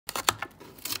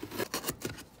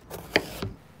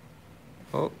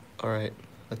Alright,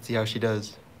 let's see how she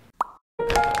does.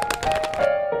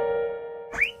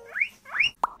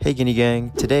 Hey Guinea Gang,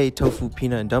 today Tofu,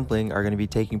 Peanut, and Dumpling are going to be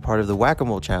taking part of the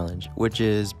Whack-A-Mole Challenge, which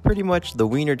is pretty much the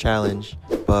Wiener Challenge,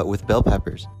 but with bell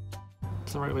peppers.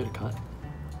 That's the right way to cut.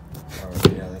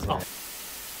 Oh, yeah, that's right.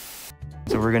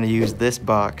 So we're going to use this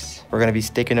box. We're going to be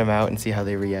sticking them out and see how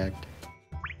they react.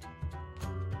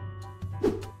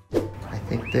 I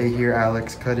think they hear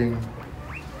Alex cutting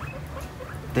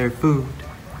their food.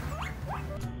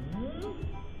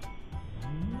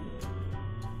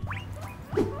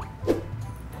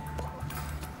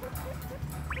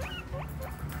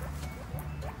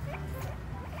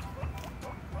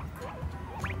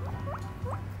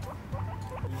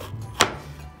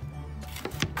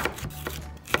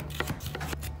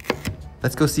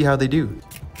 Let's go see how they do.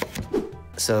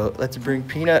 So let's bring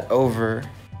Peanut over.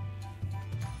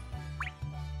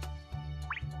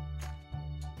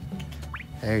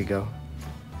 There you go.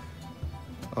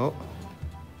 Oh,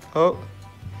 oh,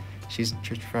 she's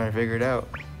just trying to figure it out.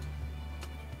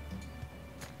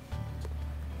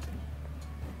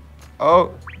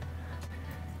 Oh,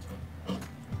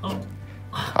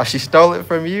 oh, she stole it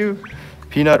from you.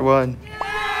 Peanut 1,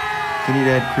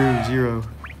 GuineaDad crew 0.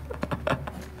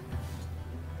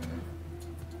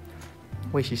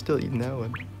 Wait, she's still eating that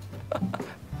one.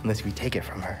 Unless we take it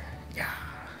from her. Yeah.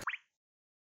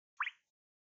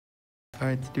 All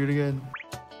right, let's do it again.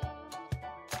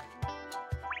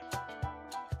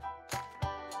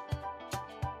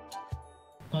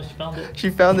 Oh, she found it. She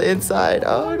found the inside.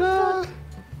 Oh no.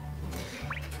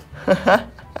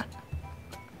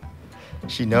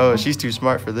 She knows. She's too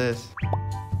smart for this.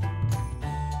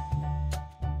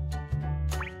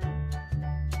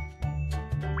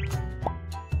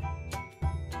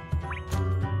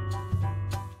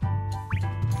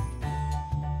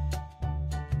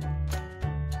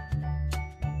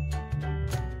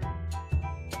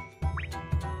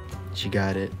 She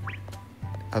got it.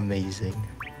 Amazing.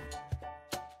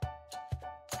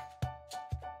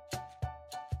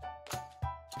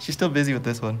 She's still busy with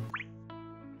this one.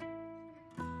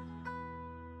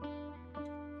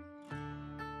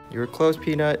 You were close,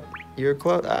 Peanut. You were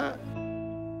close. Ah.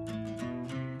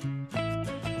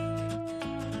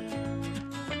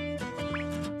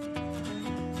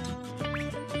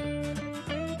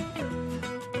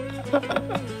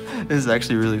 This is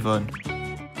actually really fun.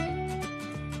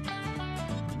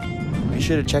 Be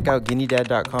sure to check out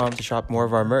GuineaDad.com to shop more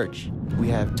of our merch. We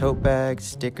have tote bags,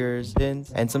 stickers,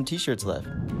 pins, and some t-shirts left.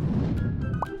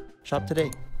 Shop today.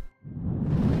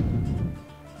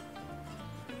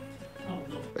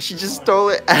 She just stole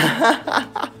it.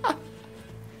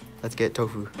 Let's get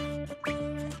Tofu.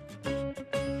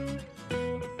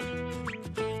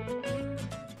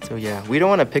 So yeah, we don't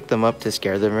want to pick them up to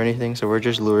scare them or anything, so we're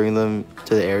just luring them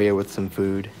to the area with some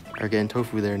food. We're getting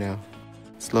Tofu there now.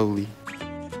 Slowly.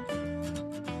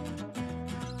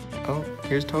 Oh,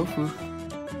 here's Tofu.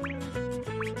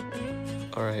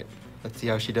 Alright, let's see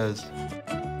how she does.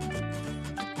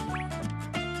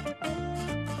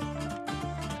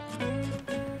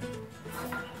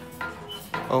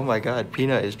 Oh my god,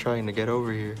 Peanut is trying to get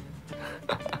over here.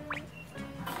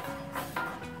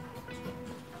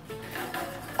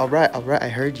 Alright, I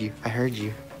heard you. Here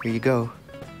you go.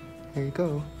 Here you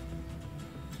go.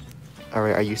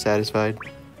 Alright, are you satisfied?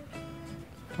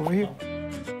 Over here.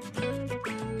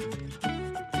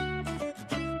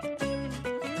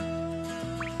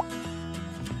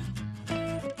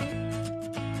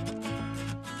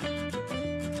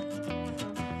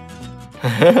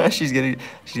 She's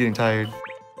getting tired.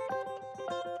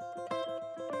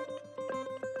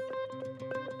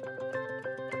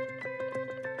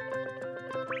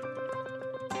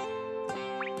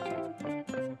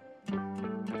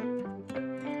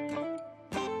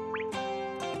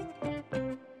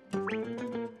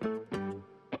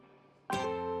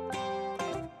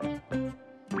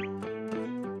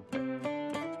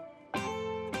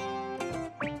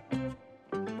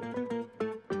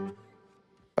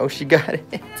 Oh, she got it.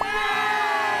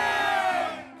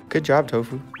 Good job,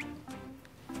 Tofu.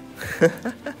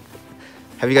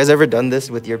 Have you guys ever done this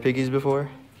with your piggies before?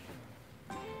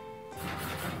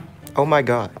 Oh my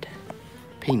god.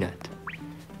 Peanut.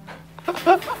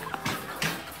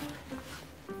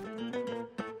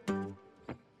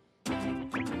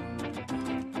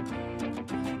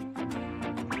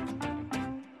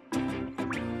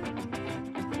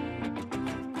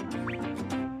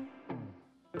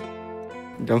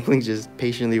 Dumpling's just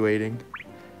patiently waiting.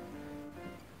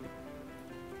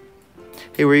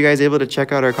 Hey, were you guys able to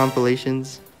check out our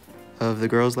compilations of the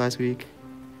girls last week?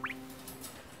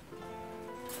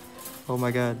 Oh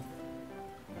my god.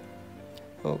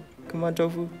 Oh, come on,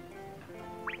 Tofu.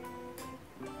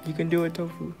 You can do it,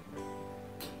 Tofu.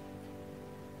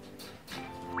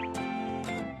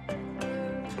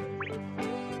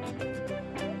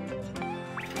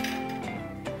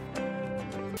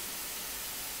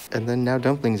 And then now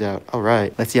Dumpling's out. All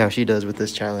right, let's see how she does with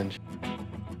this challenge.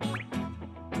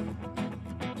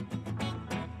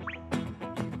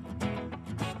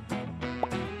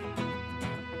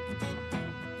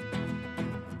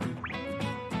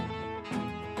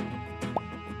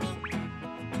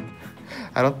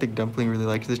 I don't think Dumpling really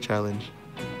likes this challenge.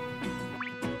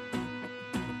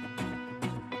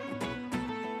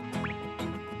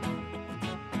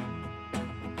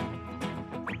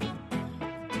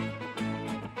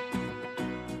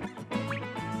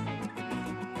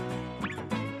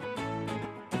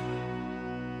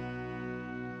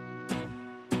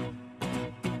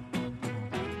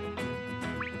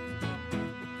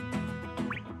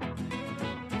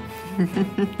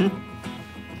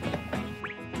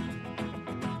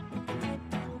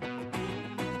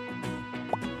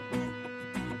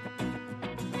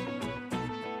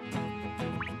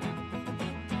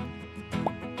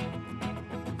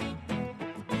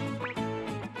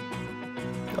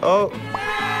 Oh.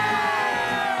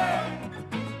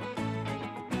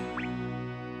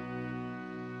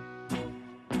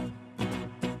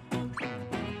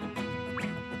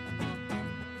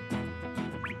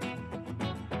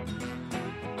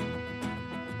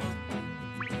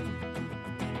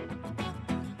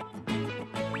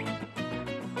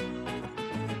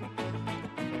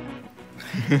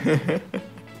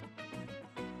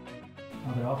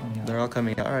 Oh, they're all coming out. They're all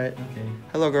coming out. All right. Okay.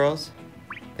 Hello, girls.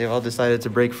 They've all decided to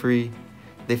break free.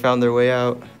 They found their way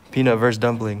out. Peanut versus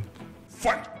Dumpling.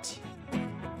 Fight!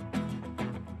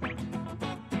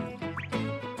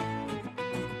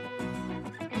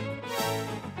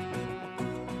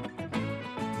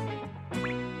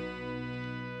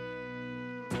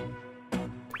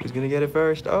 Who's gonna get it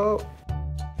first? Oh.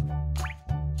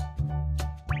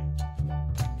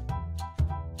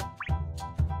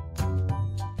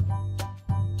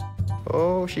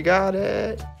 Oh, she got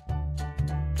it.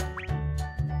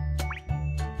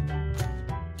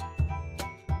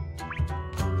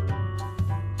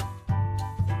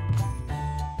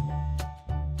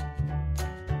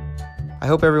 I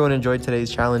hope everyone enjoyed today's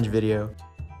challenge video.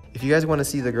 If you guys want to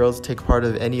see the girls take part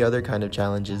of any other kind of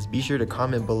challenges, be sure to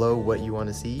comment below what you want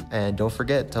to see, and don't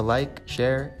forget to like,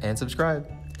 share, and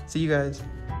subscribe. See you guys.